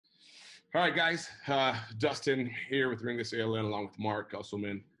All right, guys. Dustin here with Ringless ALN along with Mark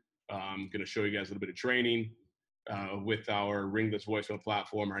Usselman. I'm going to show you guys a little bit of training with our Ringless voicemail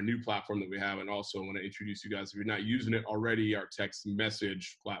platform, our new platform that we have, and also I want to introduce you guys, if you're not using it already, our text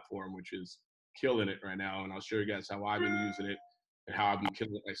message platform, which is killing it right now. And I'll show you guys how I've been using it and how I've been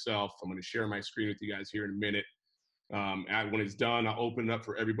killing it myself. I'm going to share my screen with you guys here in a minute. And when it's done, I'll open it up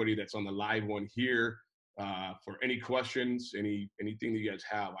for everybody that's on the live one here. For any questions, anything that you guys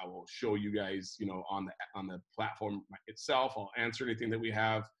have, I will show you guys, on the platform itself. I'll answer anything that we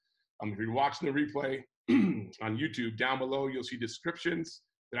have. If you're watching the replay on YouTube, down below, you'll see descriptions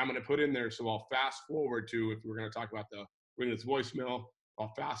that I'm going to put in there. So I'll fast forward to, if we're going to talk about the Ringless voicemail,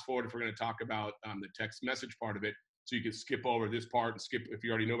 I'll fast forward if we're going to talk about the text message part of it. So you can skip over this part and skip, if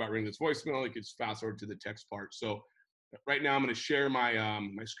you already know about Ringless voicemail, you can just fast forward to the text part. So right now I'm going to share my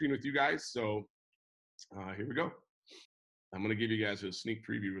my screen with you guys. So here we go. I'm going to give you guys a sneak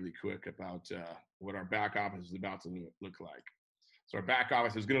preview really quick about what our back office is about to look like. So our back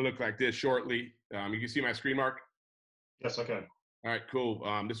office is going to look like this shortly. You can see my screen, Mark? Yes, I can. All right, cool.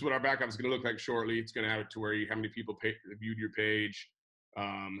 This is what our back office is going to look like shortly. It's going to have it to where how many people viewed your page,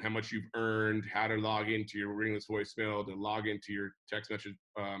 how much you've earned, how to log into your Ringless voicemail, to log into your text message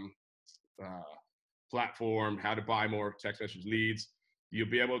platform, how to buy more text message leads. You'll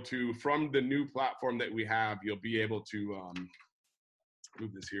be able to, from the new platform that we have, you'll be able to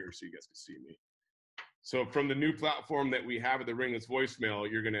move this here so you guys can see me. So from the new platform that we have at the Ringless voicemail,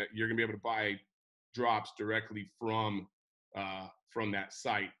 you're gonna be able to buy drops directly from that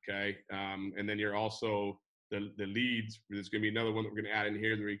site, okay? And then you're also the leads. There's gonna be another one that we're gonna add in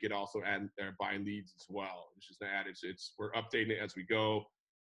here where you could also add buy leads as well. It's just not added. We're updating it as we go.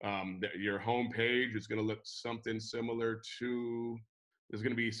 Your home page is gonna look something similar to. There's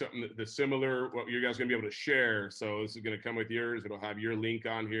going to be something that's similar, what you guys are going to be able to share. So this is going to come with yours. It'll have your link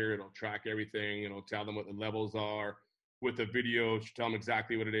on here. It'll track everything. It'll tell them what the levels are with the video. Tell them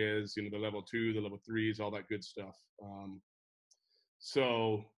exactly what it is, the level 2, the level 3s, all that good stuff.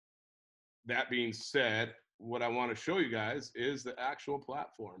 So that being said, what I want to show you guys is the actual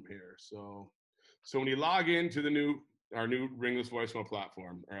platform here. So when you log into our new Ringless voicemail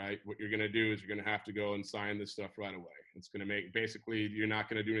platform, all right, what you're going to do is you're going to have to go and sign this stuff right away. It's going to make, basically, you're not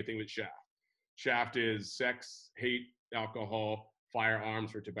going to do anything with Shaft. Shaft is sex, hate, alcohol,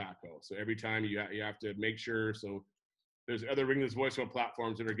 firearms, or tobacco. So every time you have to make sure. So there's other Ringless voicemail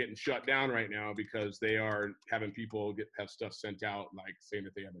platforms that are getting shut down right now because they are having people have stuff sent out, like saying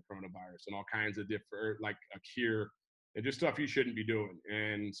that they have the coronavirus and all kinds of different, like a cure, and just stuff you shouldn't be doing.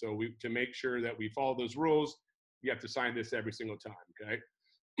 And so to make sure that we follow those rules, you have to sign this every single time, okay?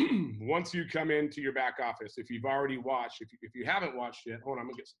 Once you come into your back office, if you've already watched, if you haven't watched yet, hold on, I'm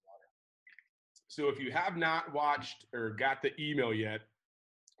gonna get some water. So if you have not watched or got the email yet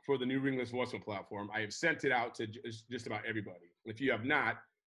for the new Ringless voicemail platform, I have sent it out to just about everybody. If you have not,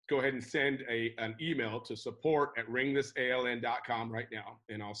 go ahead and send an email to support@ringlessaln.com right now,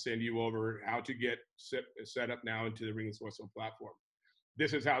 and I'll send you over how to get set up now into the Ringless voicemail platform.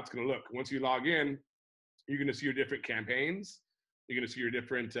 This is how it's gonna look. Once you log in, you're gonna see your different campaigns. You're going to see your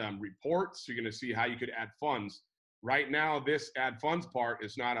different reports. You're going to see how you could add funds. Right now, this add funds part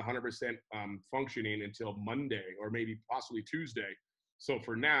is not 100% functioning until Monday or maybe possibly Tuesday. So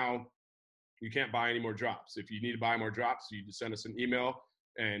for now, you can't buy any more drops. If you need to buy more drops, you just send us an email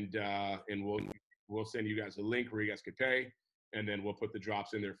and we'll send you guys a link where you guys could pay, and then we'll put the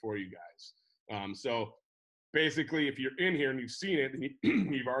drops in there for you guys. So basically, if you're in here and you've seen it,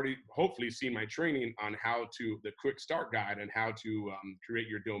 you've already hopefully seen my training on the quick start guide and how to create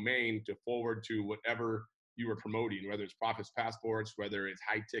your domain to forward to whatever you are promoting, whether it's profits passports, whether it's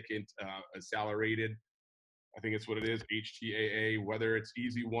high ticket, accelerated, I think it's what it is, HTAA, whether it's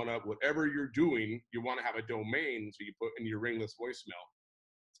easy one up, whatever you're doing, you want to have a domain so you put in your Ringless voicemail.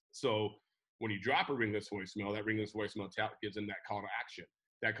 So when you drop a Ringless voicemail, that Ringless voicemail gives them that call to action.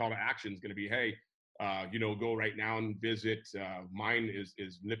 That call to action is going to be, hey, go right now and visit, mine is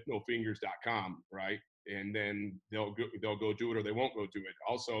liftnofingers.com, right? And then they'll go do it or they won't go do it.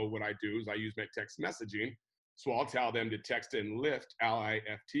 Also, what I do is I use my text messaging. So I'll tell them to text in lift,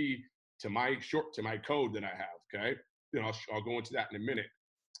 L-I-F-T, to my code that I have, okay? Then I'll go into that in a minute.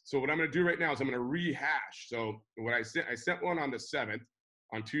 So what I'm gonna do right now is I'm gonna rehash. So what I sent one on the 7th,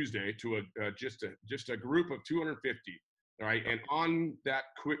 on Tuesday, to just a group of 250, all right? And on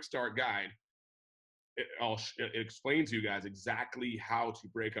that quick start guide, it explains to you guys exactly how to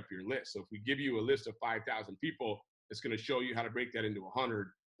break up your list. So if we give you a list of 5,000 people, it's going to show you how to break that into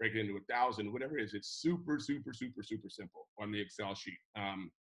 100, break it into 1,000, whatever it is. It's super, super, super, super simple on the Excel sheet.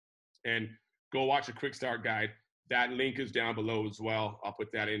 And go watch a quick start guide. That link is down below as well. I'll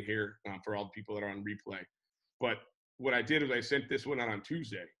put that in here for all the people that are on replay. But what I did is I sent this one out on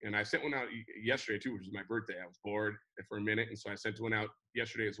Tuesday, and I sent one out yesterday too, which was my birthday. I was bored for a minute, and so I sent one out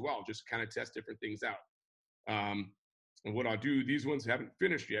yesterday as well, just to kind of test different things out. And what I'll do, these ones haven't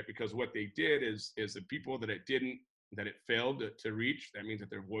finished yet, because what they did is the people that it failed to reach, that means that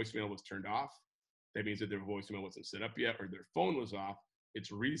their voicemail was turned off. That means that their voicemail wasn't set up yet, or their phone was off.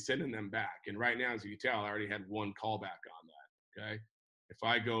 It's resending them back. And right now, as you can tell, I already had one callback on that, okay? If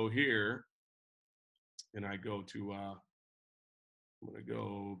I go here and I go to, I'm gonna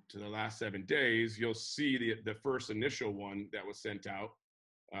go to the last 7 days, you'll see the first initial one that was sent out.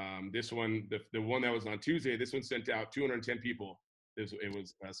 This one, the one that was on Tuesday, this one sent out 210 people. It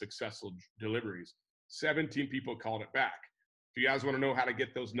was successful deliveries. 17 people called it back. If you guys want to know how to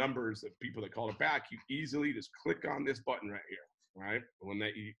get those numbers of people that called it back, you easily just click on this button right here, right? When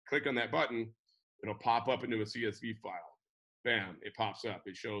you click on that button, it'll pop up into a CSV file. Bam, it pops up.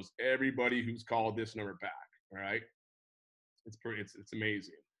 It shows everybody who's called this number back, all right? It's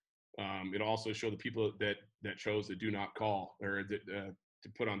amazing. It'll also show the people that chose the do not call, or to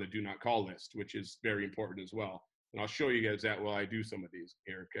put on the do not call list, which is very important as well. And I'll show you guys that while I do some of these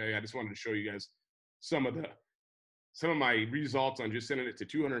here, okay? I just wanted to show you guys some of my results on just sending it to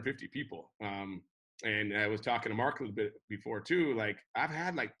 250 people. And I was talking to Mark a little bit before too, like I've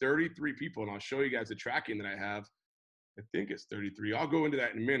had like 33 people, and I'll show you guys the tracking that I have. I think it's 33. I'll go into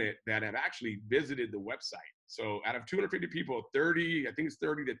that in a minute, that have actually visited the website. So out of 250 people, 30, I think it's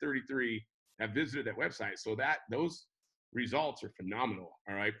 30 to 33 have visited that website. So those results are phenomenal.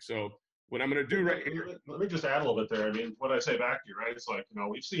 All right. So what I'm going to do right here. Let me just add a little bit there. I mean, what I say back to you, right? It's like,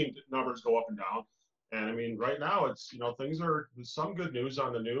 we've seen numbers go up and down. And I mean, right now it's, there's some good news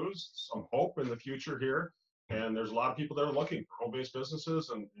on the news, some hope in the future here. And there's a lot of people that are looking for home-based businesses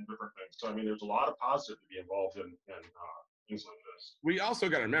and different things. So, I mean, there's a lot of positive to be involved in things like this. We also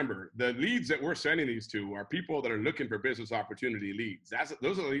got to remember, the leads that we're sending these to are people that are looking for business opportunity leads.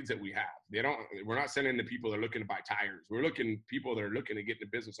 Those are the leads that we have. We're not sending to people that are looking to buy tires. We're people that are looking to get into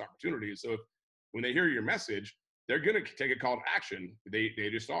business opportunities. So when they hear your message, they're going to take a call to action. They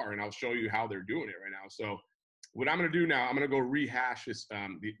just are, and I'll show you how they're doing it right now. So what I'm going to do now, I'm going to go rehash this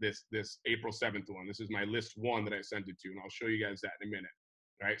this April 7th one. This is my list one that I sent it to, and I'll show you guys that in a minute.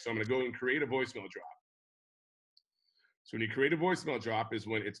 All right, so I'm going to go and create a voicemail drop. So when you create a voicemail drop is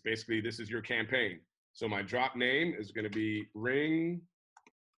when it's basically, this is your campaign. So my drop name is going to be ring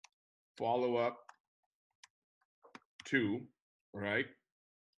follow-up 2, right?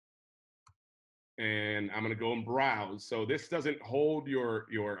 And I'm going to go and browse. So this doesn't hold your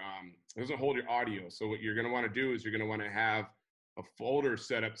audio. So what you're going to want to do is you're going to want to have a folder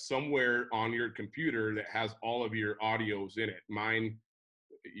set up somewhere on your computer that has all of your audios in it. Mine,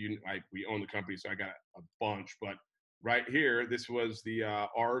 we own the company, so I got a bunch. But right here, this was the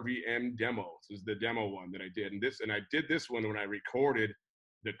RVM demo. This is the demo one that I did, and I did this one when I recorded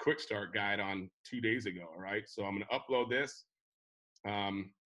the quick start guide on 2 days ago. All right, so I'm going to upload this.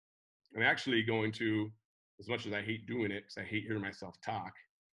 I'm actually going to, as much as I hate doing it, because I hate hearing myself talk,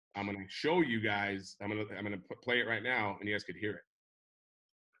 I'm going to show you guys, I'm going to play it right now, and you guys could hear it.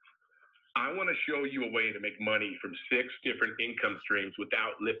 I want to show you a way to make money from 6 different income streams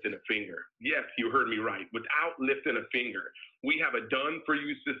without lifting a finger. Yes, you heard me right. Without lifting a finger. We have a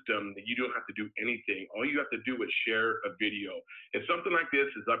done-for-you system that you don't have to do anything. All you have to do is share a video. If something like this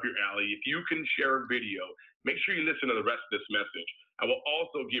is up your alley, if you can share a video, make sure you listen to the rest of this message. I will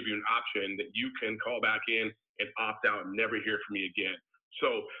also give you an option that you can call back in and opt out and never hear from me again.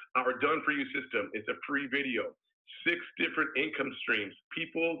 So our done-for-you system is a free video. 6 different income streams.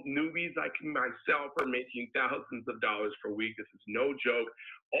 People, newbies like myself, are making thousands of dollars per week. This is no joke.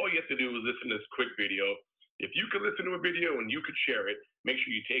 All you have to do is listen to this quick video. If you can listen to a video and you could share it, make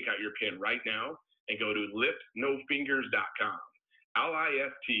sure you take out your pen right now and go to liftnofingers.com.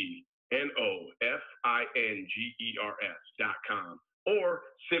 liftnofingers.com, or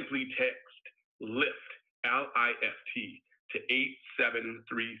simply text LIFT, LIFT, to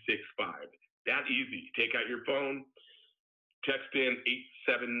 87365. That easy. Take out your phone, text in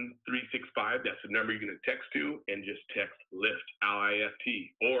 87365. That's the number you're going to text to, and just text LIFT,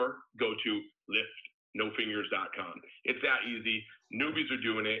 LIFT, or go to liftnofingers.com. It's that easy. Newbies are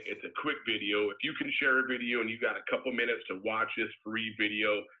doing it. It's a quick video. If you can share a video and you got a couple minutes to watch this free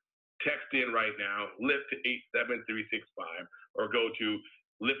video, text in right now, LIFT to 87365, or go to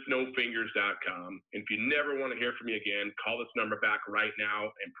liftnofingers.com. And if you never want to hear from me again, call this number back right now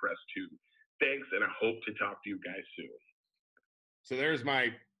and press 2. Thanks, and I hope to talk to you guys soon. So there's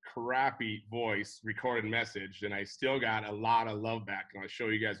my crappy voice recorded message, then I still got a lot of love back. And I'll show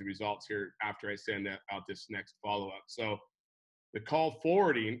you guys the results here after I send out this next follow-up. So the call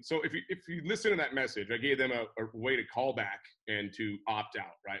forwarding. So if you listen to that message, I gave them a way to call back and to opt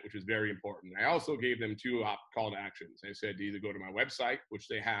out, right? Which is very important. I also gave them 2 call to actions. I said to either go to my website, which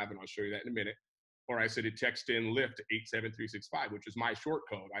they have, and I'll show you that in a minute, or I said to text in LIFT to 87365, which is my short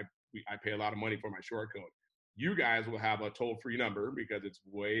code. I pay a lot of money for my short code. You guys will have a toll-free number because it's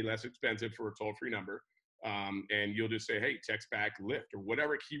way less expensive for a toll-free number. And you'll just say, hey, text back LIFT or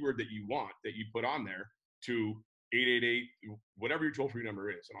whatever keyword that you want that you put on there to 888, whatever your toll-free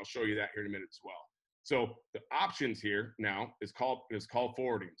number is. And I'll show you that here in a minute as well. So the options here now is call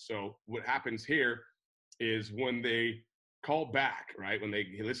forwarding. So what happens here is when they call back, right? When they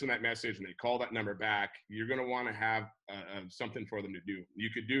listen to that message and they call that number back, you're going to want to have something for them to do. You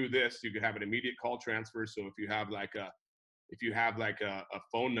could do this. You could have an immediate call transfer. So if you have like a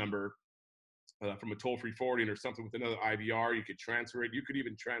phone number from a toll-free forwarding or something with another IVR, you could transfer it. You could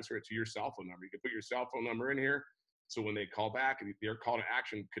even transfer it to your cell phone number. You could put your cell phone number in here. So when they call back, and their call to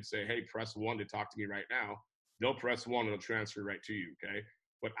action could say, hey, press 1 to talk to me right now. They'll press 1 and it'll transfer right to you, okay?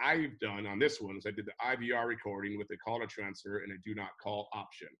 What I've done on this one is I did the IVR recording with the call to transfer and a do not call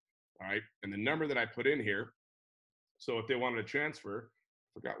option, all right? And the number that I put in here, so if they wanted to transfer,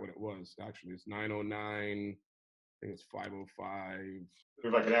 I forgot what it was. Actually, it's 909, I think it's 505.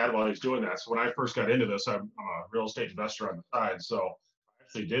 If I could add while he's doing that. So when I first got into this, I'm a real estate investor on the side. So I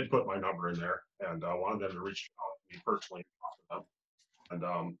actually did put my number in there and I wanted them to reach out to me personally and talk to them.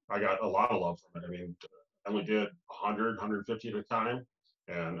 And I got a lot of love from it. I mean, I only did 100, 150 at a time.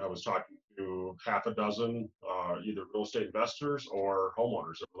 And I was talking to half a dozen, either real estate investors or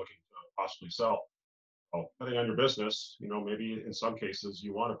homeowners that were looking to possibly sell. So depending on your business, maybe in some cases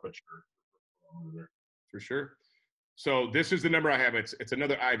you want to put your phone in there. For sure. So this is the number I have. It's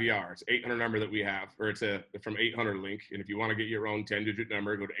another IVR. It's 800 number that we have, or it's from 800 link. And if you want to get your own 10-digit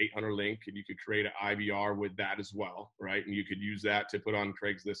number, go to 800 link, and you could create an IVR with that as well, right? And you could use that to put on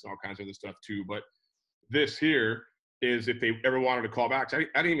Craigslist and all kinds of other stuff too. But this here is if they ever wanted to call back. So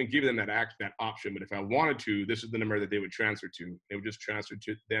I didn't even give them that option, but if I wanted to, this is the number that they would transfer to. They would just transfer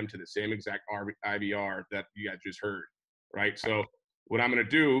to them to the same exact IVR that you guys just heard, right? So what I'm going to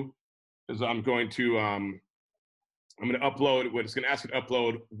do is I'm going to upload what it's going to ask you to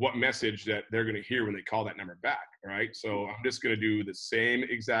upload what message that they're going to hear when they call that number back, right? So I'm just going to do the same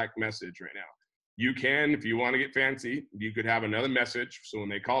exact message right now. You can, if you want to get fancy, you could have another message. So when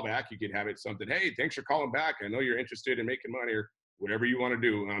they call back, you could have it something, hey, thanks for calling back. I know you're interested in making money or whatever you want to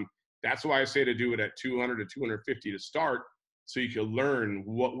do. That's why I say to do it at 200 to 250 to start, so you can learn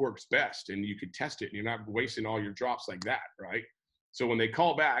what works best and you can test it and you're not wasting all your drops like that, right? So when they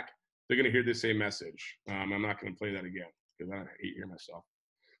call back, they're going to hear the same message. I'm not going to play that again because I hate hearing myself.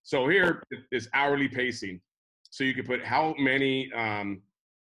 So here is hourly pacing. So you can put how many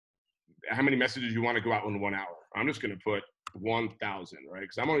messages you want to go out in 1 hour. I'm just going to put 1,000, right?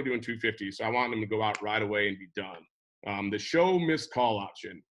 Because I'm only doing 250, so I want them to go out right away and be done. The show missed call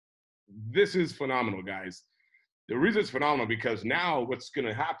option. This is phenomenal, guys. The reason it's phenomenal because now what's going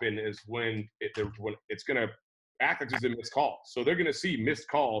to happen is when it's going to act like it's a missed call. So they're going to see missed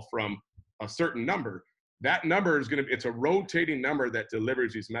call from a certain number. That number is it's a rotating number that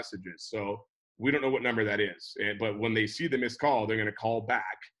delivers these messages. So we don't know what number that is. But when they see the missed call, they're going to call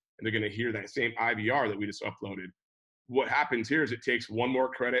back and they're going to hear that same IVR that we just uploaded. What happens here is it takes one more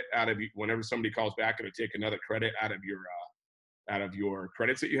credit out of you. Whenever somebody calls back, it'll take another credit out of your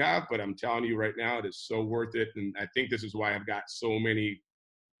credits that you have. But I'm telling you right now, it is so worth it. And I think this is why I've got so many.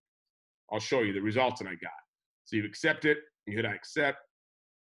 I'll show you the results that I got. So you accept it, you hit I accept,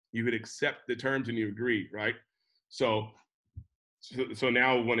 you would accept the terms and you agree, right? So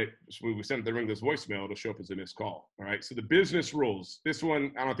now when we send the Ringless voicemail, it'll show up as a missed call, all right? So the business rules, this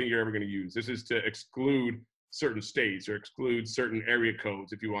one, I don't think you're ever gonna use. This is to exclude certain states or exclude certain area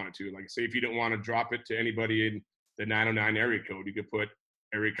codes if you wanted to. Like say if you don't wanna drop it to anybody in the 909 area code, you could put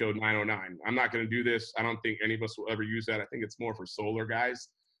area code 909. I'm not gonna do this. I don't think any of us will ever use that. I think it's more for solar guys.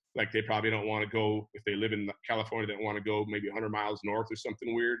 Like they probably don't want to go, if they live in California, they don't want to go maybe 100 miles north or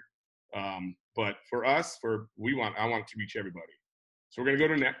something weird. But for us, I want it to reach everybody. So we're going to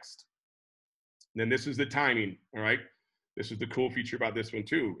go to next. And then this is the timing, all right? This is the cool feature about this one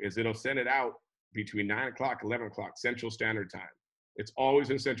too, is it'll send it out between 9 o'clock, 11 o'clock, Central Standard Time. It's always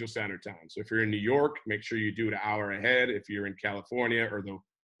in Central Standard Time. So if you're in New York, make sure you do it an hour ahead. If you're in California or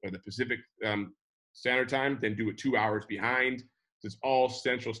the Pacific Standard Time, then do it 2 hours behind. It's all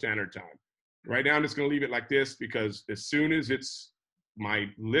Central Standard Time. Right now, I'm just going to leave it like this because as soon as my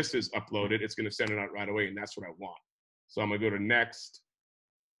list is uploaded, it's going to send it out right away, and that's what I want. So I'm going to go to next,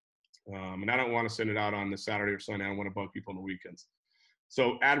 And I don't want to send it out on the Saturday or Sunday. I don't want to bug people on the weekends.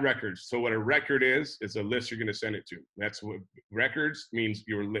 So add records. So what a record is a list you're going to send it to. That's what records means,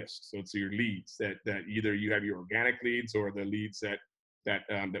 your list. So it's your leads that either you have your organic leads or the leads that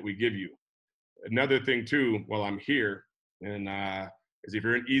we give you. Another thing too, while I'm here, and is if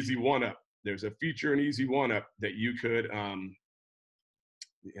you're an Easy One Up, there's a feature in Easy One Up that you could, and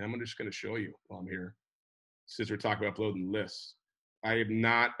I'm just going to show you while I'm here, since we're talking about uploading lists. I am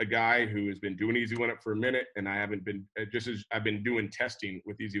not a guy who has been doing Easy One Up for a minute, and I haven't been, just as I've been doing testing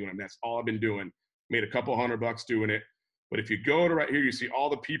with Easy One Up. That's all I've been doing. Made a couple $100 doing it. But if you go to right here, you see all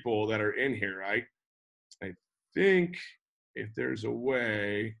the people that are in here, right? I think if there's a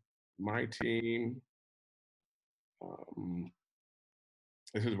way, my team,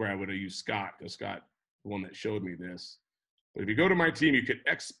 this is where I would have used Scott, because Scott, the one that showed me this. But if you go to my team, you could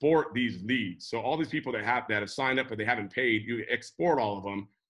export these leads. So all these people that have signed up but they haven't paid, you export all of them,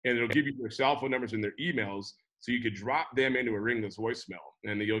 and it'll give you their cell phone numbers and their emails, so you could drop them into a Ringless voicemail.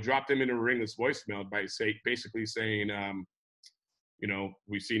 And you'll drop them into a Ringless voicemail by basically saying, you know,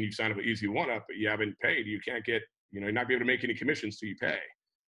 we've seen you sign up with Easy One Up, but you haven't paid. You can't get, you know, you're not be able to make any commissions till you pay.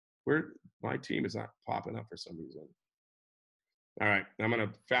 My team is not popping up for some reason. All right, I'm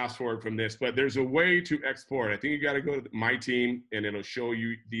gonna fast forward from this, but there's a way to export. I think you gotta go to my team and it'll show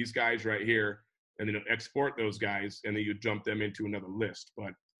you these guys right here, and then it'll export those guys, and then you jump them into another list.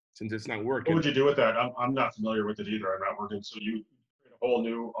 But since it's not working. What would you do with that? I'm not familiar with it either. I'm not working. So you create a whole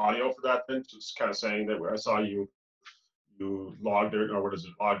new audio for that then? Just kind of saying that I saw you logged in, or what is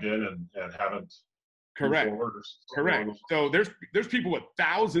it, logged in and haven't. Correct. Correct. So there's people with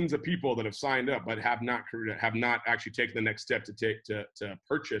thousands of people that have signed up but have not actually taken the next step to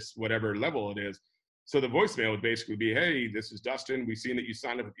purchase whatever level it is. So the voicemail would basically be, hey, this is Dustin. We've seen that you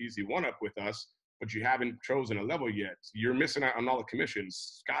signed up with Easy One Up with us, but you haven't chosen a level yet. You're missing out on all the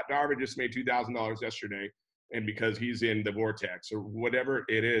commissions. Scott Darvin just made $2,000 yesterday, and because he's in the vortex or whatever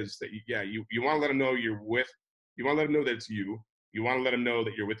it is that you want to let them know you're with. You want to let them know that it's you. You want to let them know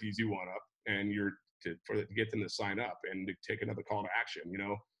that you're with Easy One Up, and you're to get them to sign up and to take another call to action. You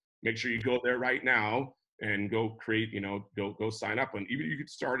know, make sure you go there right now and go create, you know, go sign up. And even you could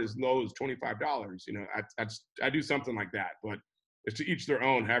start as low as $25. You know, I do something like that, but it's to each their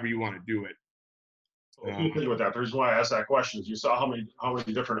own, however you want to do it. With that, the reason why I asked that question is you saw how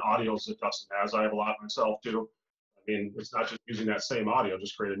many different audios that Dustin has. I have a lot myself too. I mean, it's not just using that same audio,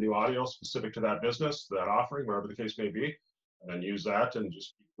 just create a new audio specific to that business, that offering, whatever the case may be, and then use that and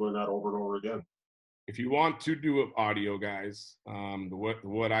just keep doing that over and over again. If you want to do audio, guys,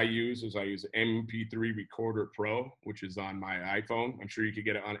 what I use is an MP3 Recorder Pro, which is on my iPhone. I'm sure you could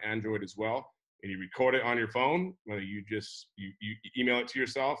get it on Android as well. And you record it on your phone. You email it to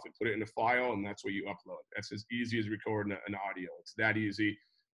yourself and put it in a file, and that's what you upload. That's as easy as recording an audio. It's that easy.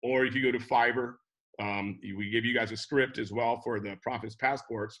 Or if you go to Fiverr, we give you guys a script as well for the Profits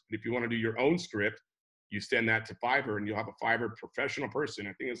Passports. But if you want to do your own script, you send that to Fiverr, and you'll have a Fiverr professional person.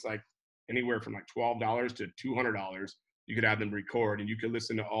 I think it's like anywhere from like $12 to $200. You could have them record, and you could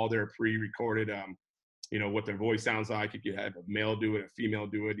listen to all their pre-recorded, you know, what their voice sounds like. You could have a male do it, a female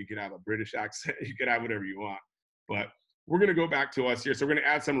do it. You could have a British accent. You could have whatever you want. But we're going to go back to us here. So we're going to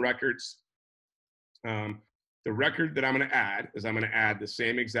add some records. The record that I'm going to add is I'm going to add the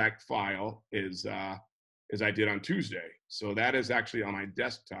same exact file as I did on Tuesday. So that is actually on my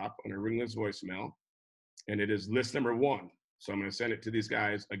desktop on a Ringless voicemail, and it is list number 1. So I'm going to send it to these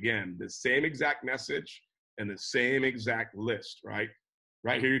guys again, the same exact message and the same exact list, right?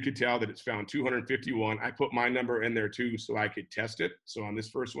 Right here, you could tell that it's found 251. I put my number in there too, so I could test it. So on this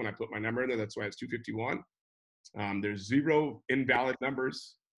first one, I put my number in there. That's why it's 251. There's 0 invalid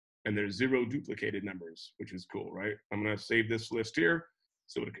numbers, and there's 0 duplicated numbers, which is cool, right? I'm going to save this list here.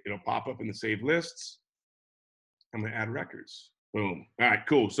 So it'll pop up in the save lists. I'm going to add records. Boom. All right,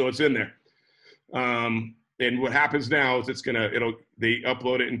 cool. So it's in there. And what happens now is they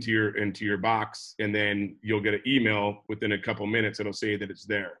upload it into your box, and then you'll get an email within a couple minutes. It'll say that it's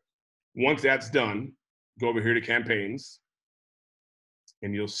there. Once that's done, go over here to campaigns,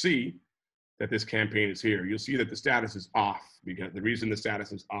 and you'll see that this campaign is here. You'll see that the status is off, because the reason the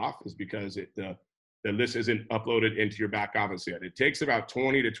status is off is because the list isn't uploaded into your back office yet. It takes about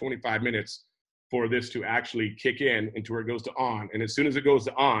 20 to 25 minutes for this to actually kick in into where it goes to on. And as soon as it goes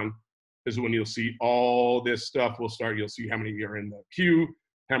to on, is when you'll see all this stuff will start. You'll see how many are in the queue,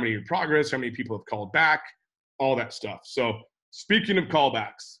 how many are in progress, how many people have called back, all that stuff. So speaking of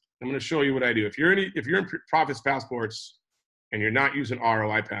callbacks, I'm going to show you what I do. If you're in Profits Passports and you're not using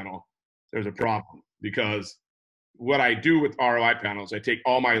ROI Panel, there's a problem, because what I do with ROI Panel is I take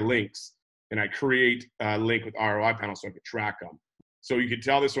all my links and I create a link with ROI Panel so I can track them. So you can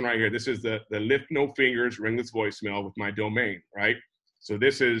tell this one right here. This is the Lift No Fingers Ringless voicemail with my domain, right? So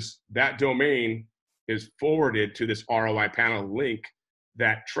that domain is forwarded to this ROI Panel link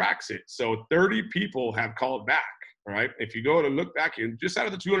that tracks it. So 30 people have called back, all right? If you go to look back here, just out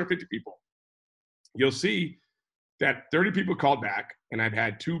of the 250 people, you'll see that 30 people called back, and I've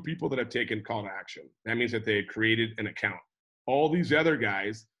had 2 people that have taken call to action. That means that they've created an account. All these other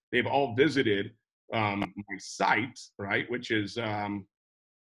guys, they've all visited my site, right, which is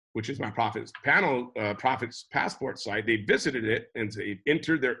my Profits Panel, Profits Passport site. They visited it and they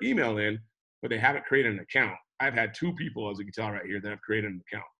entered their email in, but they haven't created an account. I've had 2 people, as you can tell right here, that have created an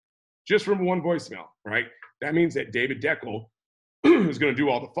account just from one voicemail, right? That means that David Deckel is going to do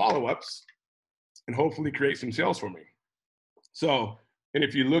all the follow-ups and hopefully create some sales for me. So, and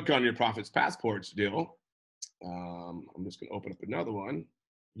if you look on your Profits Passports deal, I'm just going to open up another one.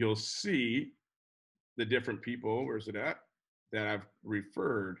 You'll see the different people, where's it at, that I've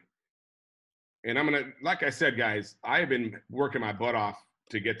referred. And I'm going to, like I said, guys, I have been working my butt off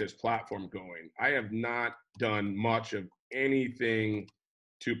to get this platform going. I have not done much of anything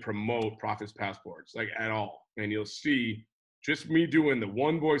to promote Profits Passports, like at all. And you'll see just me doing the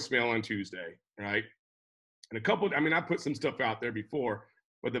one voicemail on Tuesday, right? And a couple, I put some stuff out there before,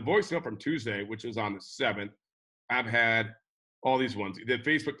 but the voicemail from Tuesday, which was on the 7th, I've had all these ones. The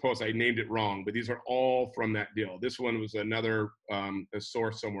Facebook post, I named it wrong, but these are all from that deal. This one was another a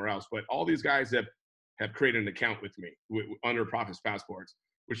source somewhere else, but all these guys have created an account with me under Profits Passports,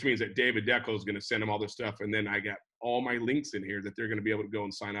 which means that David Deckel is going to send them all this stuff, and then I got all my links in here that they're going to be able to go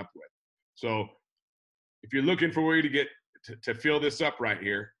and sign up with. So if you're looking for a way to get to fill this up right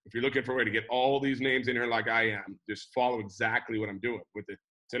here, if you're looking for a way to get all these names in here like I am, just follow exactly what I'm doing with it.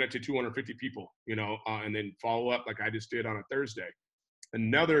 Send it to 250 people, and then follow up like I just did on a Thursday.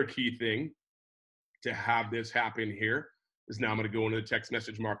 Another key thing to have this happen here is now I'm going to go into the text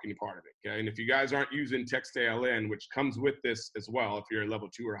message marketing part of it. Okay. And if you guys aren't using Text ALN, which comes with this as well, if you're a level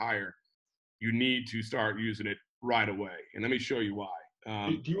 2 or higher, you need to start using it right away. And let me show you why.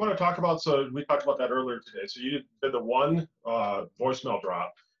 Do you want to talk about, so we talked about that earlier today. So you did the one voicemail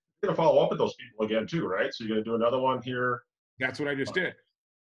drop. You're going to follow up with those people again too, right? So you're going to do another one here. That's what I just did.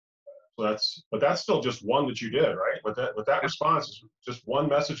 So that's still just one that you did, right? With that response, it's just one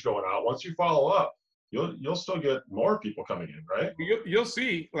message going out. Once you follow up, you'll still get more people coming in, right? You'll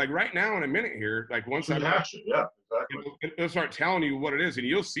see, like right now in a minute here, like once I action, yeah, exactly. It'll start telling you what it is, and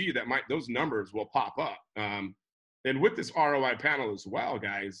you'll see that those numbers will pop up. And with this ROI panel as well,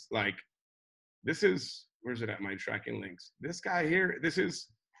 guys, like this is, where's it at, my tracking links? This guy here, this is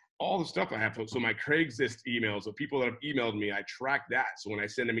all the stuff I have. So my Craigslist emails of people that have emailed me, I track that. So when I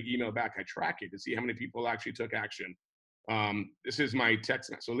send them an email back, I track it to see how many people actually took action. This is my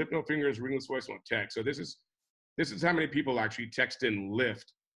text. So Lift No Fingers, Ringless voicemail text. So this is how many people actually text in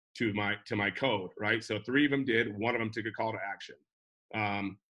Lift to my code, right? So 3 of them did, 1 of them took a call to action.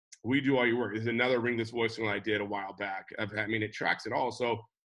 We do all your work. There's another Ringless voicemail I did a while back. It tracks it all. So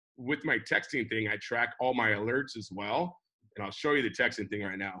with my texting thing, I track all my alerts as well. And I'll show you the texting thing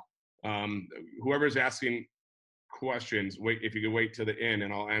right now. Whoever's asking questions, if you could wait till the end,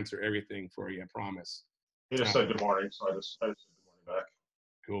 and I'll answer everything for you, I promise. He just said good morning, so I just said good morning back.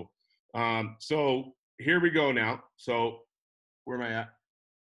 Cool. So here we go now. So where am I at?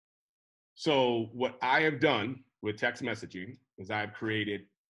 So what I have done with text messaging is I've created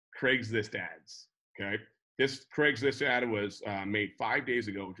Craigslist ads, okay? This Craigslist ad was made 5 days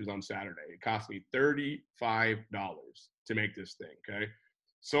ago, which was on Saturday. It cost me $35 to make this thing, okay?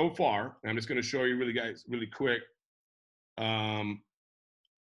 So far, I'm just gonna show you really quick.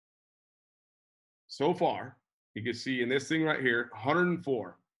 So far, you can see in this thing right here,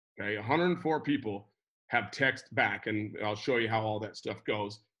 104, okay? 104 people have text back, and I'll show you how all that stuff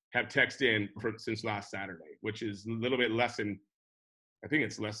goes, have text in since last Saturday, which is a little bit less than, I think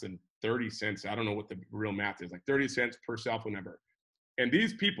it's less than 30 cents. I don't know what the real math is, like 30 cents per cell phone number. And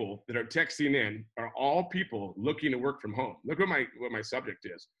these people that are texting in are all people looking to work from home. Look what my subject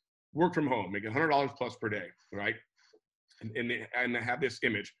is. Work from home, make $100 plus per day, right? And I have this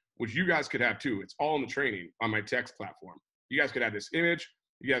image, which you guys could have too. It's all in the training on my text platform. You guys could have this image.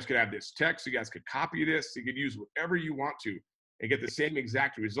 You guys could have this text. You guys could copy this. You could use whatever you want to and get the same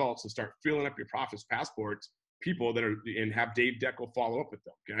exact results and start filling up your Profits Passports, people that are, and have Dave Deckel follow up with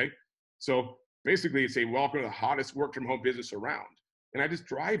them, okay? So basically it's a welcome to the hottest work from home business around. And I just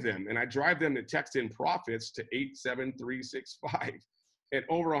drive them, and I drive them to text in profits to 87365. And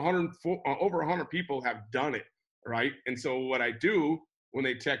over 100 people have done it, right? And so what I do when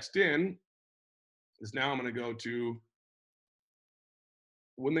they text in is, now I'm gonna go to,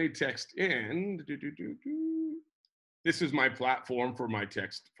 when they text in, this is my platform for my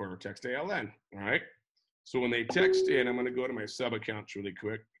text ALN. All right. So when they text in, I'm going to go to my sub accounts really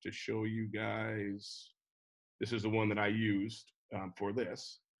quick to show you guys. This is the one that I used for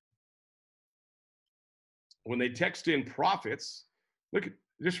this. When they text in profits, look at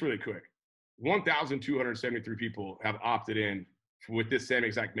just really quick. 1,273 people have opted in with this same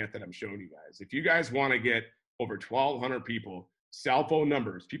exact method I'm showing you guys. If you guys want to get over 1,200 people, cell phone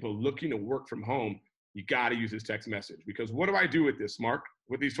numbers, people looking to work from home, you got to use this text message. Because what do I do with this, Mark?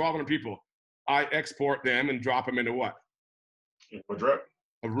 With these 1,200 people, I export them and drop them into what? A drip.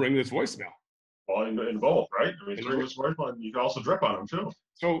 A ringless voicemail. Well, in both, right? I mean, ringless voicemail, you can also drip on them too.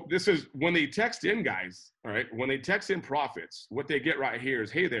 So this is when they text in, guys, all right? When they text in profits, what they get right here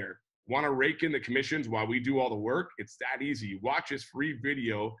is, hey there, want to rake in the commissions while we do all the work? It's that easy. Watch this free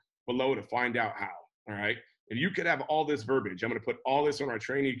video below to find out how, all right? And you could have all this verbiage. I'm going to put all this on our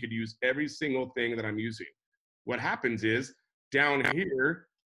training. You could use every single thing that I'm using. What happens is down here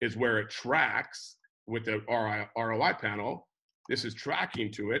is where it tracks with the ROI panel. This is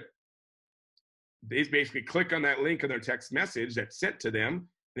tracking to it. They basically click on that link in their text message that's sent to them,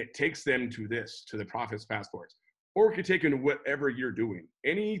 and it takes them to this, to the Profits Passports. Or it could take into whatever you're doing.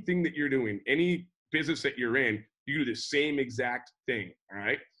 Anything that you're doing, any business that you're in, you do the same exact thing, all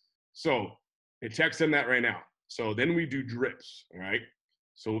right? So it texts them that right now. So then we do drips, all right?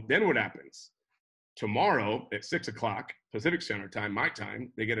 So then what happens? Tomorrow at 6 o'clock Pacific Standard Time, my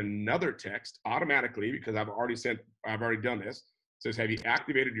time, they get another text automatically because I've already done this. It says, have you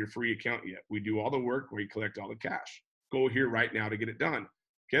activated your free account yet? We do all the work where you collect all the cash. Go here right now to get it done.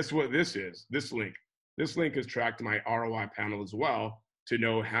 Guess what this is? This link. This link is tracked to my ROI panel as well to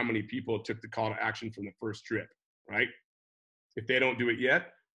know how many people took the call to action from the first drip, right? If they don't do it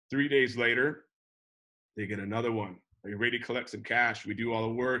yet, 3 days later, they get another one. Are you ready to collect some cash? We do all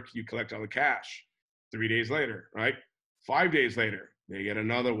the work, you collect all the cash. 3 days later, right? 5 days later, they get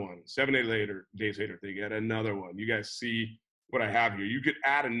another one. 7 days later, they get another one. You guys see what I have here. You could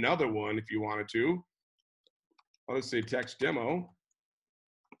add another one if you wanted to. Let's say text demo.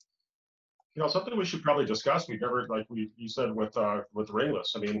 You know, something we should probably discuss. We've never, like you said with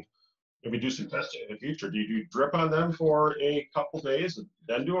Ringless. I mean, maybe do some testing in the future. Do you do drip on them for a couple days and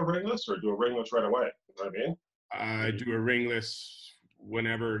then do a Ringless, or do a Ringless right away? You know what I mean? I do a Ringless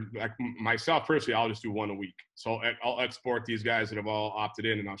whenever, like myself personally, I'll just do one a week. So I'll export these guys that have all opted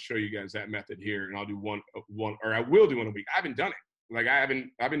in, and I'll show you guys that method here. And I'll do one, or I will do one a week. I haven't done it. Like I've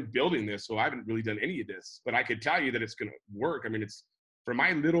been building this, so I haven't really done any of this. But I could tell you that it's going to work. I mean, it's for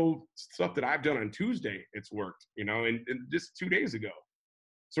my little stuff that I've done on Tuesday, it's worked. You know, and just 2 days ago.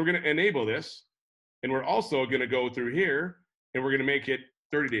 So we're going to enable this, and we're also going to go through here, and we're going to make it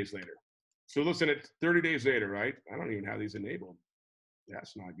 30 days later. So listen, at 30 days later, right? I don't even have these enabled.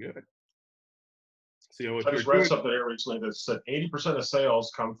 That's not good. See, I just read something here recently that said 80% of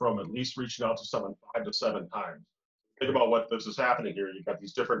sales come from at least reaching out to someone 5 to 7 times. Think about what this is happening here. You've got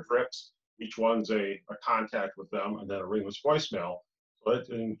these different trips. Each one's a contact with them, and then a ringless voicemail. So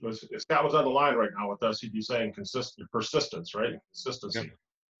if Scott was on the line right now with us, he'd be saying persistence, right? Consistency.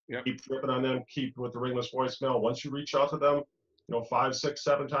 Yep. Keep tripping on them. Keep with the ringless voicemail. Once you reach out to them, 5, 6,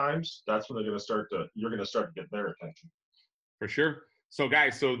 7 times, that's when you're going to start to get their attention. For sure. So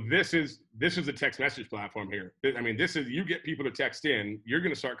guys, so this is a text message platform here. I mean, this is, you get people to text in, you're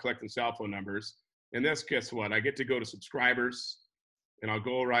going to start collecting cell phone numbers. And this, guess what? I get to go to subscribers, and I'll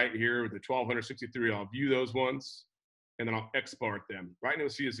go right here with the 1,263. I'll view those ones, and then I'll export them right into a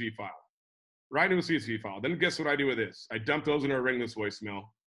CSV file. Then guess what I do with this? I dump those into a ringless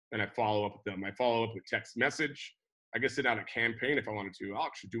voicemail, and I follow up with them. I follow up with text message. I can send out a campaign if I wanted to. I'll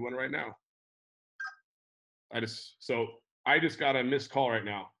actually do one right now. I just got a missed call right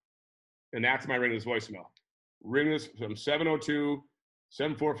now, and that's my ringless voicemail. Ringless from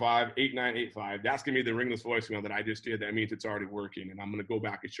 702-745-8985. That's gonna be the ringless voicemail that I just did. That means it's already working, and I'm gonna go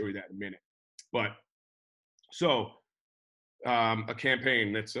back and show you that in a minute. But so a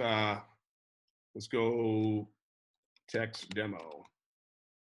campaign. Let's go text demo.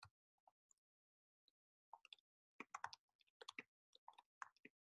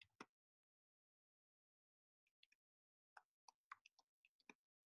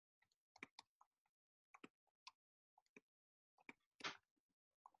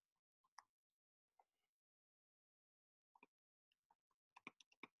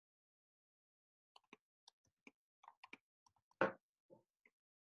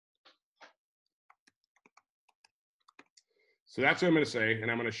 So that's what I'm going to say, and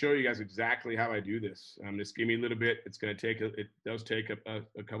I'm going to show you guys exactly how I do this. Just give me a little bit. It's going to take it does take a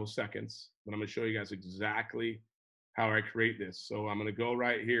couple seconds, but I'm going to show you guys exactly how I create this. So I'm going to go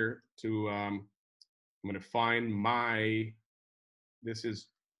right here to I'm going to find my, this is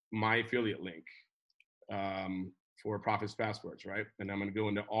my affiliate link for Profits Passports, right? And I'm going to go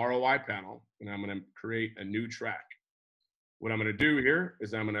into ROI Panel, and I'm going to create a new track. What I'm going to do here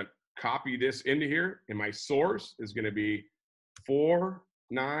is I'm going to copy this into here, and my source is going to be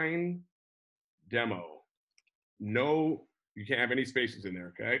 4.9 demo. No, you can't have any spaces in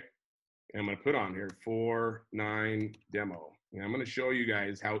there, okay? And I'm going to put on here 4.9 demo. And I'm going to show you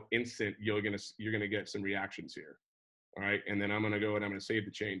guys how instant you're going to get some reactions here. All right, and then I'm going to go and I'm going to save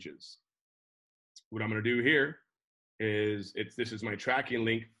the changes. What I'm going to do here is this is my tracking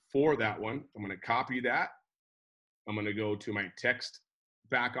link for that one. I'm going to copy that. I'm going to go to my text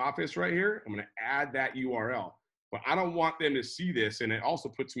back office right here. I'm going to add that URL, but I don't want them to see this, and it also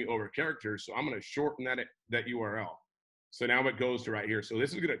puts me over characters. So I'm going to shorten that URL. So now it goes to right here. So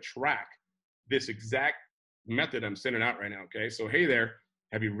this is going to track this exact method I'm sending out right now. Okay. So, hey there,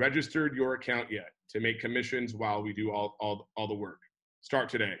 have you registered your account yet to make commissions while we do all the work? Start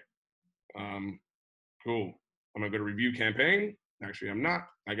today. Cool. I'm going to go to review campaign. Actually, I'm not.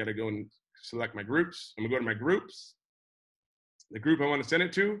 I got to go and select my groups. I'm going to go to my groups. The group I want to send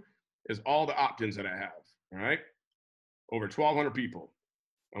it to is all the opt-ins that I have. All right. Over 1,200 people.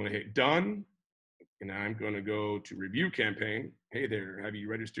 I'm going to hit done. And I'm going to go to review campaign. Hey there, have you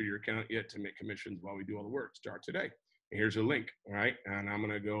registered your account yet to make commissions while we do all the work? Start today. And here's a link. All right. And I'm going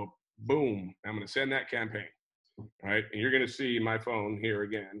to go boom. I'm going to send that campaign. All right. And you're going to see my phone here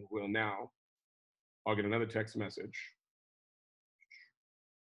again. Will now, I'll get another text message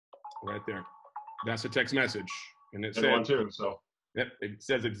right there. That's a text message. And it says, too, so. Yep, it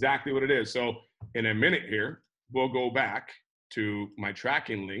says exactly what it is. So in a minute here, we'll go back to my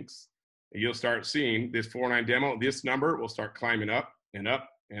tracking links. And you'll start seeing this 4.9 demo. This number will start climbing up and up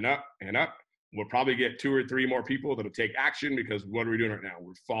and up and up. We'll probably get 2 or 3 more people that'll take action, because what are we doing right now?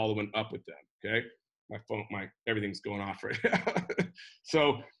 We're following up with them. Okay. My phone, everything's going off right now.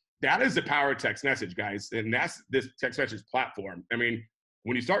 So that is the power of text message, guys. And that's this text message platform. I mean,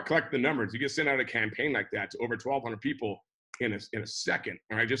 when you start collecting the numbers, you can send out a campaign like that to over 1,200 people in a second.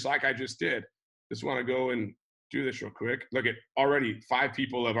 All right. Just like I just did. Just want to go and do this real quick. Look at already 5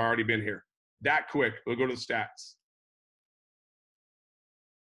 people have already been here. That quick. We'll go to the stats.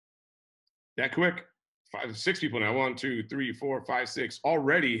 That quick. 6 people now. 1, 2, 3, 4, 5, 6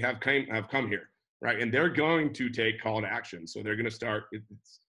 already have come here, right? And they're going to take call to action. So they're going to start.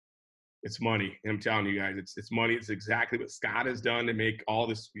 It's money. I'm telling you guys, it's money. It's exactly what Scott has done to make all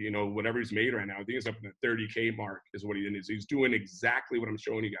this, whatever he's made right now. I think it's up in the 30K mark is what he did. He's doing exactly what I'm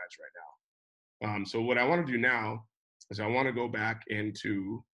showing you guys right now. So what I want to do now is I want to go back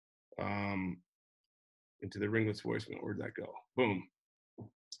into the ringless voicemail. Where'd that go? Boom.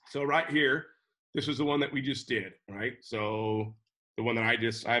 So right here, this is the one that we just did, right? So the one that I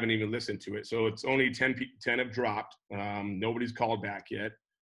haven't even listened to it. So it's only 10 have dropped. Nobody's called back yet,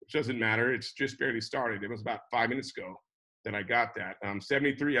 which doesn't matter. It's just barely started. It was about 5 minutes ago that I got that.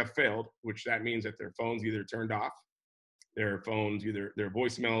 73 have failed, which that means that their phone's either turned off, their phones, their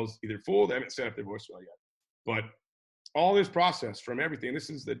voicemails either full, they haven't set up their voicemail yet. But all this process from everything, this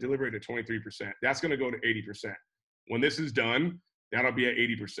is the delivery to 23%. That's going to go to 80%. When this is done, that'll be at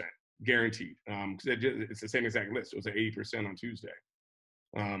 80%, guaranteed. Because it's the same exact list. It was at 80% on Tuesday.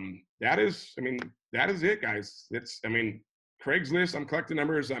 That is it, guys. Craigslist, I'm collecting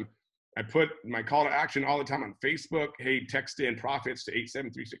numbers. I put my call to action all the time on Facebook. Hey, text in profits to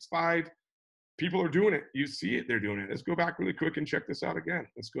 87365. People are doing it. You see it, they're doing it. Let's go back really quick and check this out again.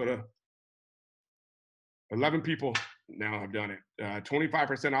 Let's go to 11 people now have done it.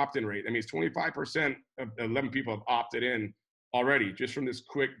 25% opt-in rate. That means 25% of 11 people have opted in already just from this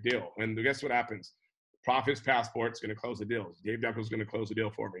quick deal. And guess what happens? Profits Passport's going to close the deals. Dave Duckle's going to close the deal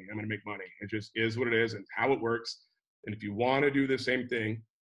for me. I'm going to make money. It just is what it is and how it works. And if you want to do the same thing,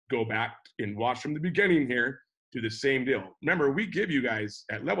 go back and watch from the beginning here, do the same deal. Remember, we give you guys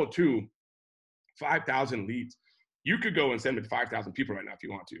at level 2, 5,000 leads. You could go and send it to 5,000 people right now if you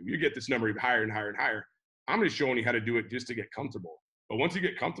want to. You get this number higher and higher and higher. I'm just showing you how to do it just to get comfortable. But once you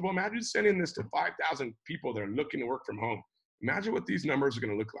get comfortable, imagine sending this to 5,000 people that are looking to work from home. Imagine what these numbers are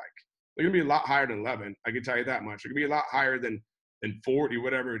going to look like. They're going to be a lot higher than 11. I can tell you that much. They're going to be a lot higher than 40,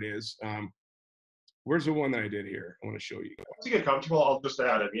 whatever it is. Where's the one that I did here? I want to show you. Once you get comfortable, I'll just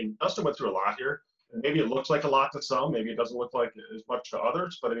add, Dustin went through a lot here. And maybe it looks like a lot to some, maybe it doesn't look like as much to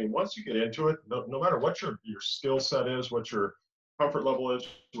others, but once you get into it, no matter what your skill set is, what your comfort level is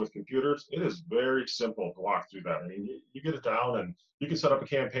with computers, it is very simple to walk through that. You get it down and you can set up a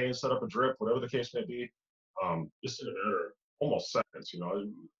campaign, set up a drip, whatever the case may be, just in almost seconds,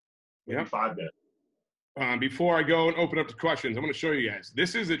 maybe 5 minutes. before I go and open up to questions, I'm going to show you guys.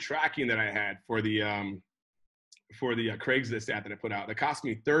 This is the tracking that I had for the Craigslist ad that I put out. That cost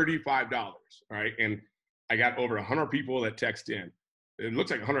me $35, all right? And I got over 100 people that text in. It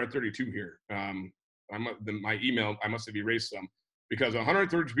looks like 132 here. My email, I must have erased some, because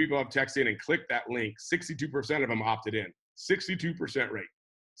 132 people have texted in and clicked that link. 62% of them opted in. 62% rate.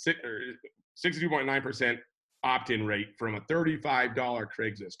 62.9% opt-in rate from a $35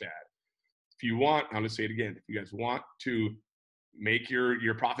 Craigslist ad. If you want, I'll just say it again, if you guys want to make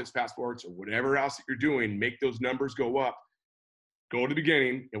your profits passports or whatever else that you're doing, make those numbers go up, go to the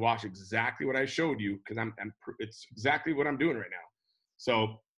beginning and watch exactly what I showed you, because it's exactly what I'm doing right now.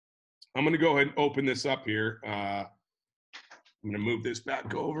 So I'm going to go ahead and open this up here. I'm going to move this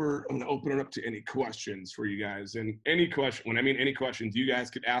back over. I'm going to open it up to any questions for you guys. And any question, when I mean any questions, you guys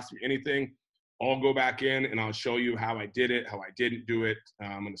could ask me anything. I'll go back in and I'll show you how I did it, how I didn't do it.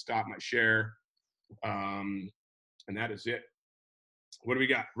 I'm going to stop my share. And that is it. What do we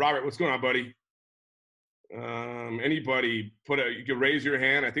got? Robert, what's going on, buddy? Anybody you can raise your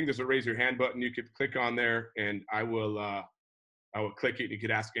hand. I think there's a raise your hand button. You could click on there and I will click it and you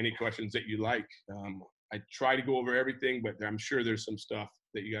could ask any questions that you like. I try to go over everything, but I'm sure there's some stuff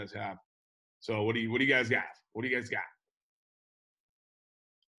that you guys have. So what do you guys got? What do you guys got?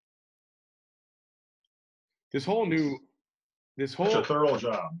 Such a thorough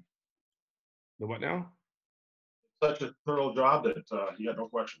job. The what now? Such a thorough job that you got no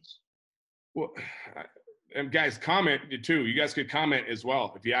questions. Well, and guys, comment too. You guys could comment as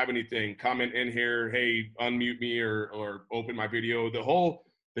well. If you have anything, comment in here. Hey, unmute me or open my video.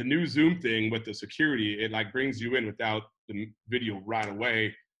 The new Zoom thing with the security, it like brings you in without the video right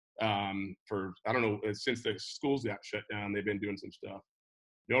away. For, I don't know, since the schools got shut down, they've been doing some stuff.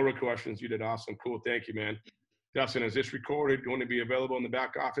 No real questions. You did awesome. Cool. Thank you, man. Dustin, is this recorded? Going to be available in the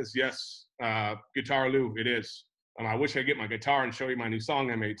back office? Yes. Guitar Lou, it is. I wish I could get my guitar and show you my new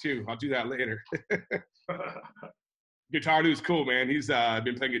song I made too. I'll do that later. Guitar Lou's cool, man. He's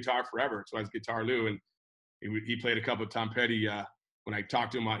been playing guitar forever. So I was Guitar Lou, and he played a couple of Tom Petty. When I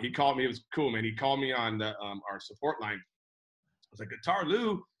talked to him, he called me. It was cool, man. He called me on the, our support line. I was like, Guitar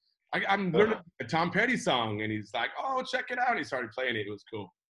Lou, I'm learning a Tom Petty song. And he's like, oh, check it out. And he started playing it. It was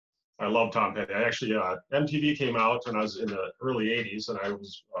cool. I love Tom Petty. I actually, MTV came out when I was in the early 80s, and I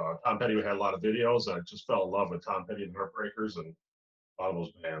was, Tom Petty had a lot of videos, and I just fell in love with Tom Petty and Heartbreakers and a lot of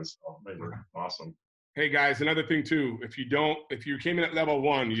those bands. So they were awesome. Hey guys, another thing too, if you came in at level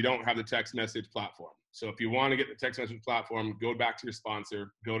 1, you don't have the text message platform. So if you want to get the text message platform, go back to your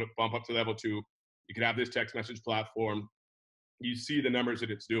sponsor, bump up to level 2. You can have this text message platform. You see the numbers that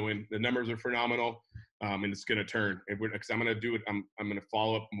it's doing. The numbers are phenomenal, and it's going to turn. Because I'm going to do it. I'm going to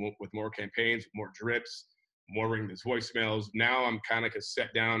follow up with more campaigns, more drips, more Ringless voicemails. Now I'm kind of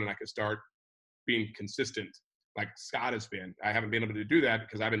set down and I can start being consistent like Scott has been. I haven't been able to do that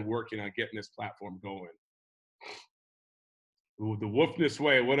because I've been working on getting this platform going. Ooh, the Wolfness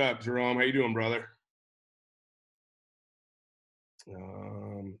Way. What up, Jerome? How you doing, brother?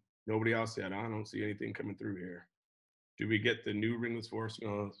 Nobody else yet. I don't see anything coming through here. Do we get the new Ringless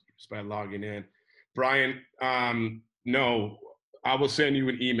voicemail just by logging in? Brian, no. I will send you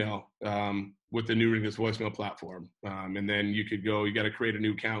an email with the new Ringless voicemail platform. And then you could go, you got to create a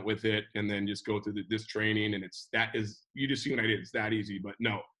new account with it and then just go through this training. And you just see what I did. It's that easy, but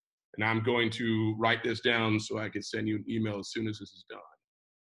no. And I'm going to write this down so I can send you an email as soon as this is done.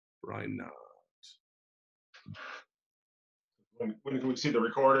 Brian, When can we see the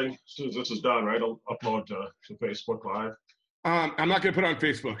recording? As soon as this is done, right? I'll upload to Facebook Live. I'm not going to put it on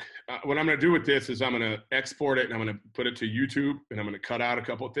Facebook. What I'm going to do with this is I'm going to export it and I'm going to put it to YouTube, and I'm going to cut out a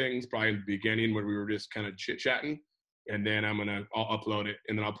couple of things, probably in the beginning when we were just kind of chit-chatting, and then I'll upload it,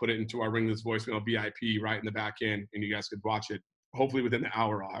 and then I'll put it into our Ringless voicemail VIP right in the back end, and you guys could watch it. Hopefully within the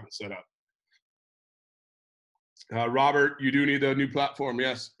hour I'll have it set up. Robert, you do need a new platform.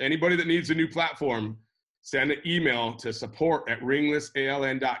 Yes. Anybody that needs a new platform, send an email to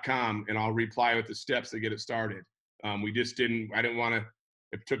support@ringlissaln.com, and I'll reply with the steps to get it started. I didn't want to,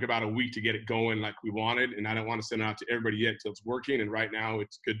 it took about a week to get it going like we wanted, and I don't want to send it out to everybody yet until it's working, and right now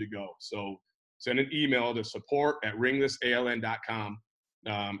it's good to go. So send an email to support@ringlissaln.com,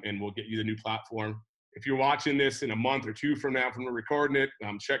 and we'll get you the new platform. If you're watching this in a month or 2 from now from we're recording it,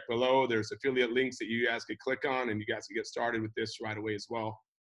 check below. There's affiliate links that you guys could click on, and you guys can get started with this right away as well,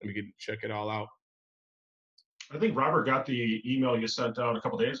 and we can check it all out. I think Robert got the email you sent out a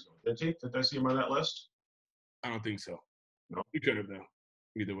couple days ago, didn't he? Did I see him on that list? I don't think so. No. We could have, though.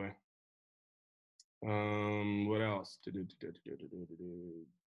 Either way. What else?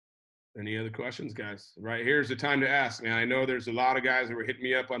 Any other questions, guys? Right here's the time to ask. Now, I know there's a lot of guys that were hitting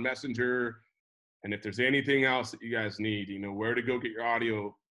me up on Messenger, And if there's anything else that you guys need, you know, where to go get your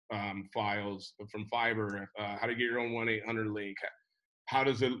audio files from Fiverr, how to get your own 1-800 link, how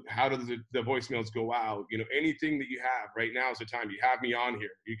does the voicemails go out, you know, anything that you have right now is the time. You have me on here.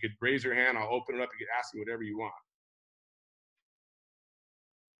 You could raise your hand. I'll open it up. You can ask me whatever you want.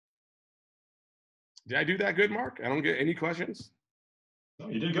 Did I do that good, Mark? I don't get any questions. No,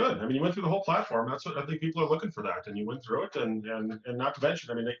 you did good. I mean, you went through the whole platform. That's what I think people are looking for, that, and you went through it, and not to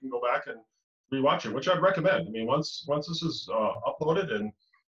mention, I mean, they can go back and rewatch it, which I'd recommend. I mean, once this is uploaded, and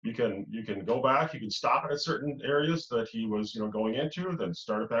you can go back, you can stop it at certain areas that he was, you know, going into, then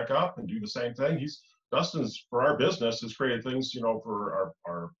start it back up and do the same thing. Dustin's, for our business, has created things, you know, for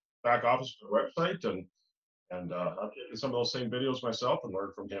our back office, for the website, and I've taken some of those same videos myself and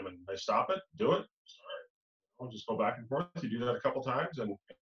learned from him, and I stop it, do it, I'll just go back and forth. You do that a couple times, and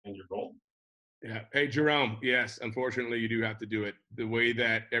you're golden. Yeah. Hey, Jerome. Yes, unfortunately, you do have to do it. The way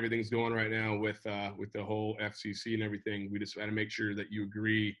that everything's going right now with the whole FCC and everything, we just got to make sure that you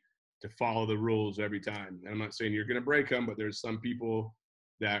agree to follow the rules every time. And I'm not saying you're going to break them, but there's some people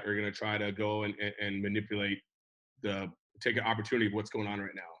that are going to try to go and manipulate take an opportunity of what's going on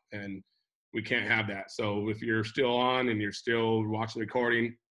right now. And we can't have that. So if you're still on and you're still watching the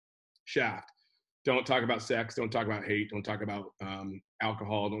recording, shaft. Don't talk about sex. Don't talk about hate. Don't talk about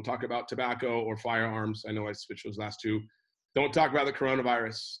alcohol. Don't talk about tobacco or firearms. I know I switched those last two. Don't talk about the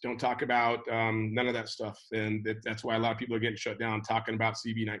coronavirus. Don't talk about none of that stuff. And that's why a lot of people are getting shut down talking about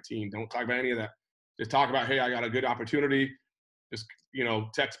CB-19. Don't talk about any of that. Just talk about, hey, I got a good opportunity. Just, you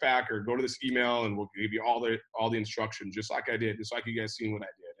know, text back or go to this email and we'll give you all the instructions, just like I did, just like you guys seen what I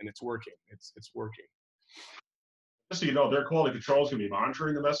did. And it's working. It's working. Just so you know, their quality control is going to be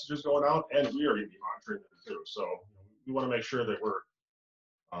monitoring the messages going out, and we are going to be monitoring them too. So we want to make sure that we're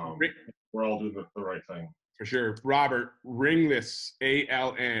all doing the right thing. For sure. Robert, Ringless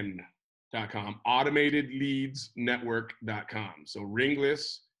ALN.com, automatedleadsnetwork.com. So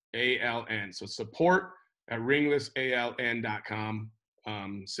Ringless ALN. So support at ringlissaln.com.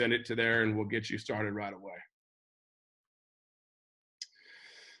 Send it to there and we'll get you started right away.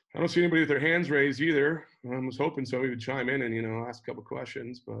 I don't see anybody with their hands raised either. I was hoping somebody would chime in and, you know, ask a couple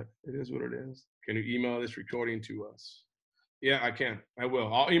questions, but it is what it is. Can you email this recording to us? Yeah, I can. I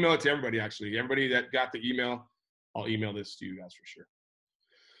will. I'll email it to everybody, actually. Everybody that got the email, I'll email this to you guys for sure.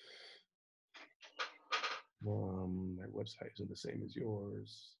 My website isn't the same as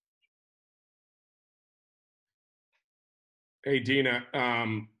yours. Hey, Dina,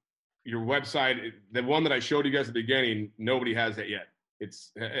 your website, the one that I showed you guys at the beginning, nobody has that yet.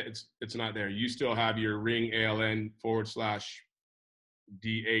 It's not there. You still have your Ring ALN /DH.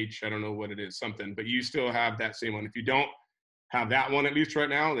 I don't know what it is, something, but you still have that same one. If you don't have that one, at least right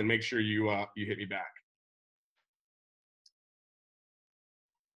now, then make sure you hit me back.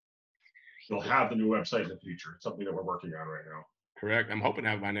 You'll have the new website in the future. It's something that we're working on right now. Correct. I'm hoping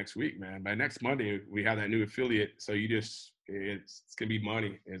to have it by next week, man. By next Monday, we have that new affiliate. So it's gonna be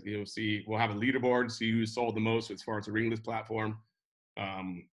money. You'll see. We'll have a leaderboard, see who sold the most as far as the Ringless platform.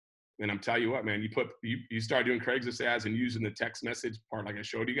 And I'm telling you what, man, you start doing Craigslist ads and using the text message part like I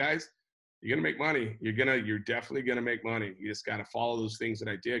showed you guys, you're gonna make money. You're definitely gonna make money. You just gotta follow those things that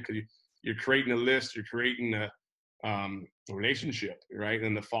I did, because you're creating a list, you're creating a relationship, right?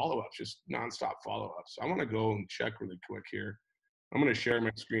 And the follow-ups, just nonstop follow-ups. So I want to go and check really quick here. I'm going to share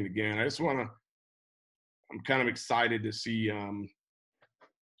my screen again. I'm kind of excited to see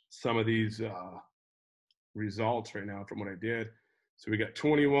some of these results right now from what I did. So we got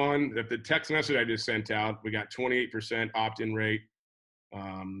 21, the text message I just sent out, we got 28% opt-in rate.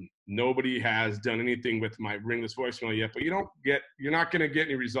 Nobody has done anything with my Ringless voicemail yet, but you're not going to get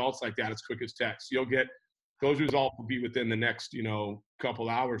any results like that as quick as text. Those results will be within the next, couple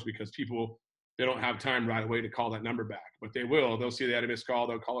hours, because they don't have time right away to call that number back, but they will. They'll see they had a missed call,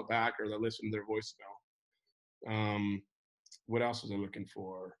 they'll call it back, or they'll listen to their voicemail. What else was I looking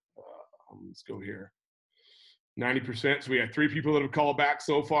for? Let's go here. 90%. So we have 3 people that have called back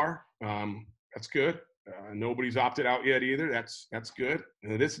so far. That's good. Nobody's opted out yet either. That's good.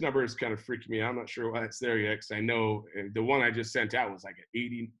 This number is kind of freaking me out. I'm not sure why it's there yet, because I know the one I just sent out was like an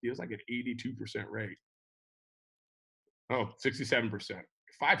 82% rate. Oh, 67%.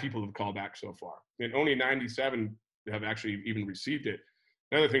 5 people have called back so far, and only 97 have actually even received it.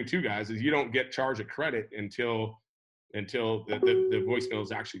 Another thing too, guys, is you don't get charged a credit until the voicemail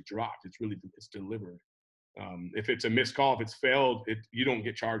is actually dropped. It's delivered. If it's a missed call, if it's failed, you don't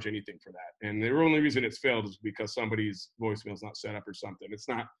get charged anything for that. And the only reason it's failed is because somebody's voicemail is not set up or something. It's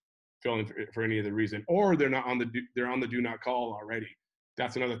not failing for any other reason, or they're on the do not call already.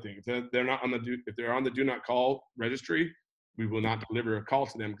 That's another thing. If they're on the do not call registry, we will not deliver a call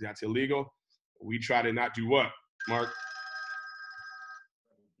to them, because that's illegal. We try to not do what, Mark?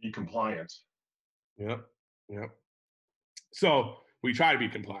 Be compliant. Yep. So we try to be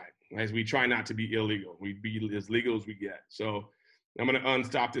compliant, as we try not to be illegal. We be as legal as we get. So I'm going to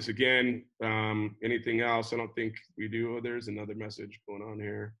unstop this again. Anything else? I don't think we do. There's another message going on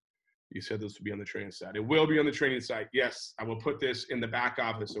here. You said this will be on the training site. It will be on the training site. Yes, I will put this in the back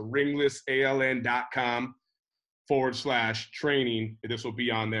office. So ringlissaln.com/training. This will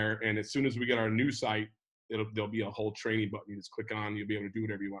be on there. And as soon as we get our new site, there'll be a whole training button. You just click on, you'll be able to do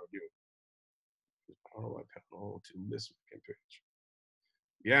whatever you want to do. ROI Panel to list campaigns.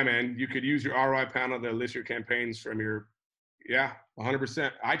 Yeah, man, you could use your ROI Panel to list your campaigns from your,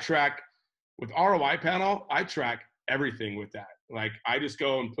 100%. I track with ROI Panel. I track everything with that. Like, I just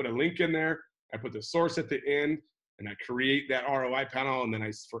go and put a link in there. I put the source at the end, and I create that ROI Panel. And then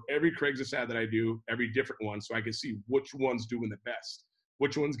for every Craigslist ad that I do, every different one, so I can see which one's doing the best,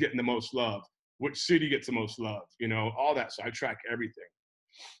 which one's getting the most love, which city gets the most love, all that. So I track everything.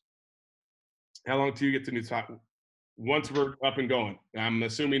 How long till you get to new site? Once we're up and going, I'm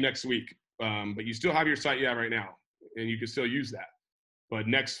assuming next week. But you still have your site right now, and you can still use that. But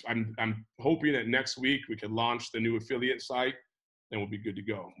I'm hoping that next week we can launch the new affiliate site, and we'll be good to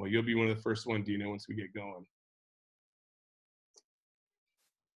go. Well, you'll be one of the first ones, Dina, once we get going.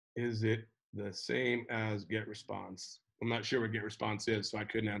 Is it the same as Get Response? I'm not sure what Get Response is, so I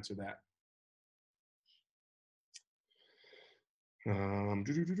couldn't answer that.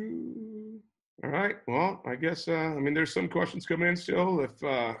 All right. Well, I guess, there's some questions coming in still. If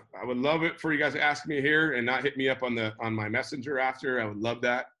I would love it for you guys to ask me here and not hit me up on my messenger after. I would love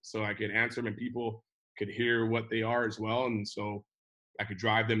that, so I could answer them and people could hear what they are as well. And so I could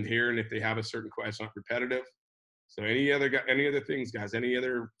drive them here. And if they have a certain question, not repetitive. So any other things, guys, any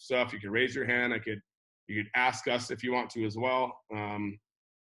other stuff, you can raise your hand. You could ask us if you want to as well. I'm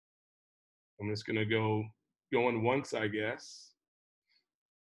just going to go going once, I guess.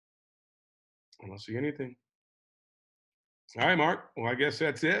 I don't see anything. All right, Mark. Well, I guess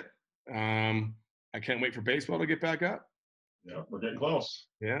that's it. I can't wait for baseball to get back up. Yeah, we're getting close.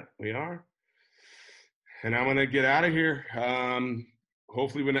 Yeah, we are. And I'm going to get out of here.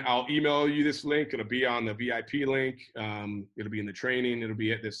 Hopefully, I'll email you this link. It'll be on the VIP link. It'll be in the training. It'll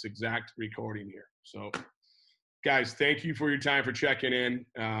be at this exact recording here. So, guys, thank you for your time, for checking in.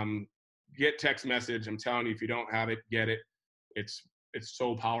 Get text message. I'm telling you, if you don't have it, get it. It's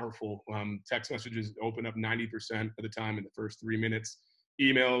so powerful. Text messages open up 90% of the time in the first 3 minutes.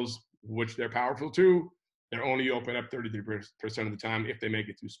 Emails, which they're powerful too, they're only open up 33% of the time if they make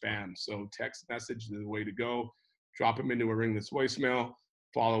it through spam. So text message is the way to go. Drop them into a Ringless voicemail,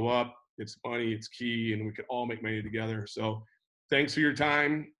 follow up. It's money, it's key, and we can all make money together. So thanks for your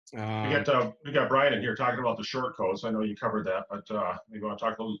time. We got Brian in here talking about the short codes. I know you covered that, but maybe want to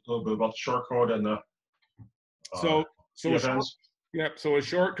talk a little bit about the short code and the CFNs. Yep. So a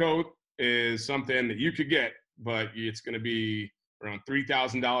short code is something that you could get, but it's going to be around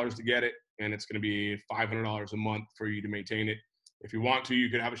 $3,000 to get it, and it's going to be $500 a month for you to maintain it. If you want to, you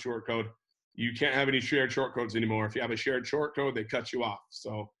could have a short code. You can't have any shared short codes anymore. If you have a shared short code, they cut you off.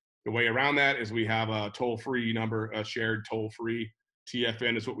 So the way around that is we have a toll-free number, a shared toll-free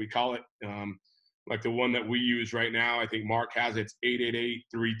TFN is what we call it. Like the one that we use right now, I think Mark has it. It's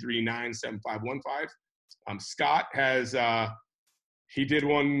 888-339-7515. Scott has he did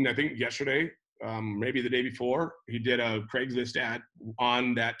one, I think, yesterday, maybe the day before. He did a Craigslist ad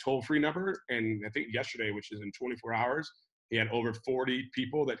on that toll-free number. And I think yesterday, which is in 24 hours, he had over 40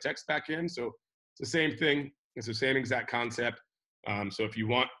 people that text back in. So it's the same thing. It's the same exact concept. So if you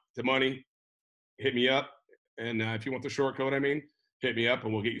want the money, hit me up. And if you want the short code, hit me up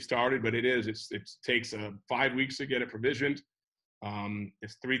and we'll get you started. But it takes 5 weeks to get it provisioned.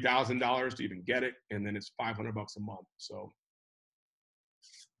 It's $3,000 to even get it. And then it's $500 a month. So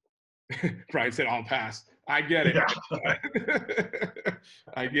Brian said, I'll pass. I get it. Yeah.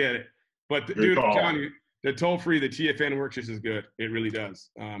 I get it. But dude, I'm telling you, the toll-free, the TFN works just as good. It really does.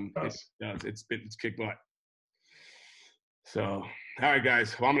 It does. It's kick butt. So, all right,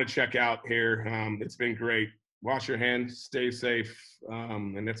 guys. Well, I'm going to check out here. It's been great. Wash your hands, stay safe,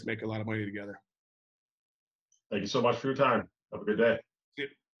 and let's make a lot of money together. Thank you so much for your time. Have a good day.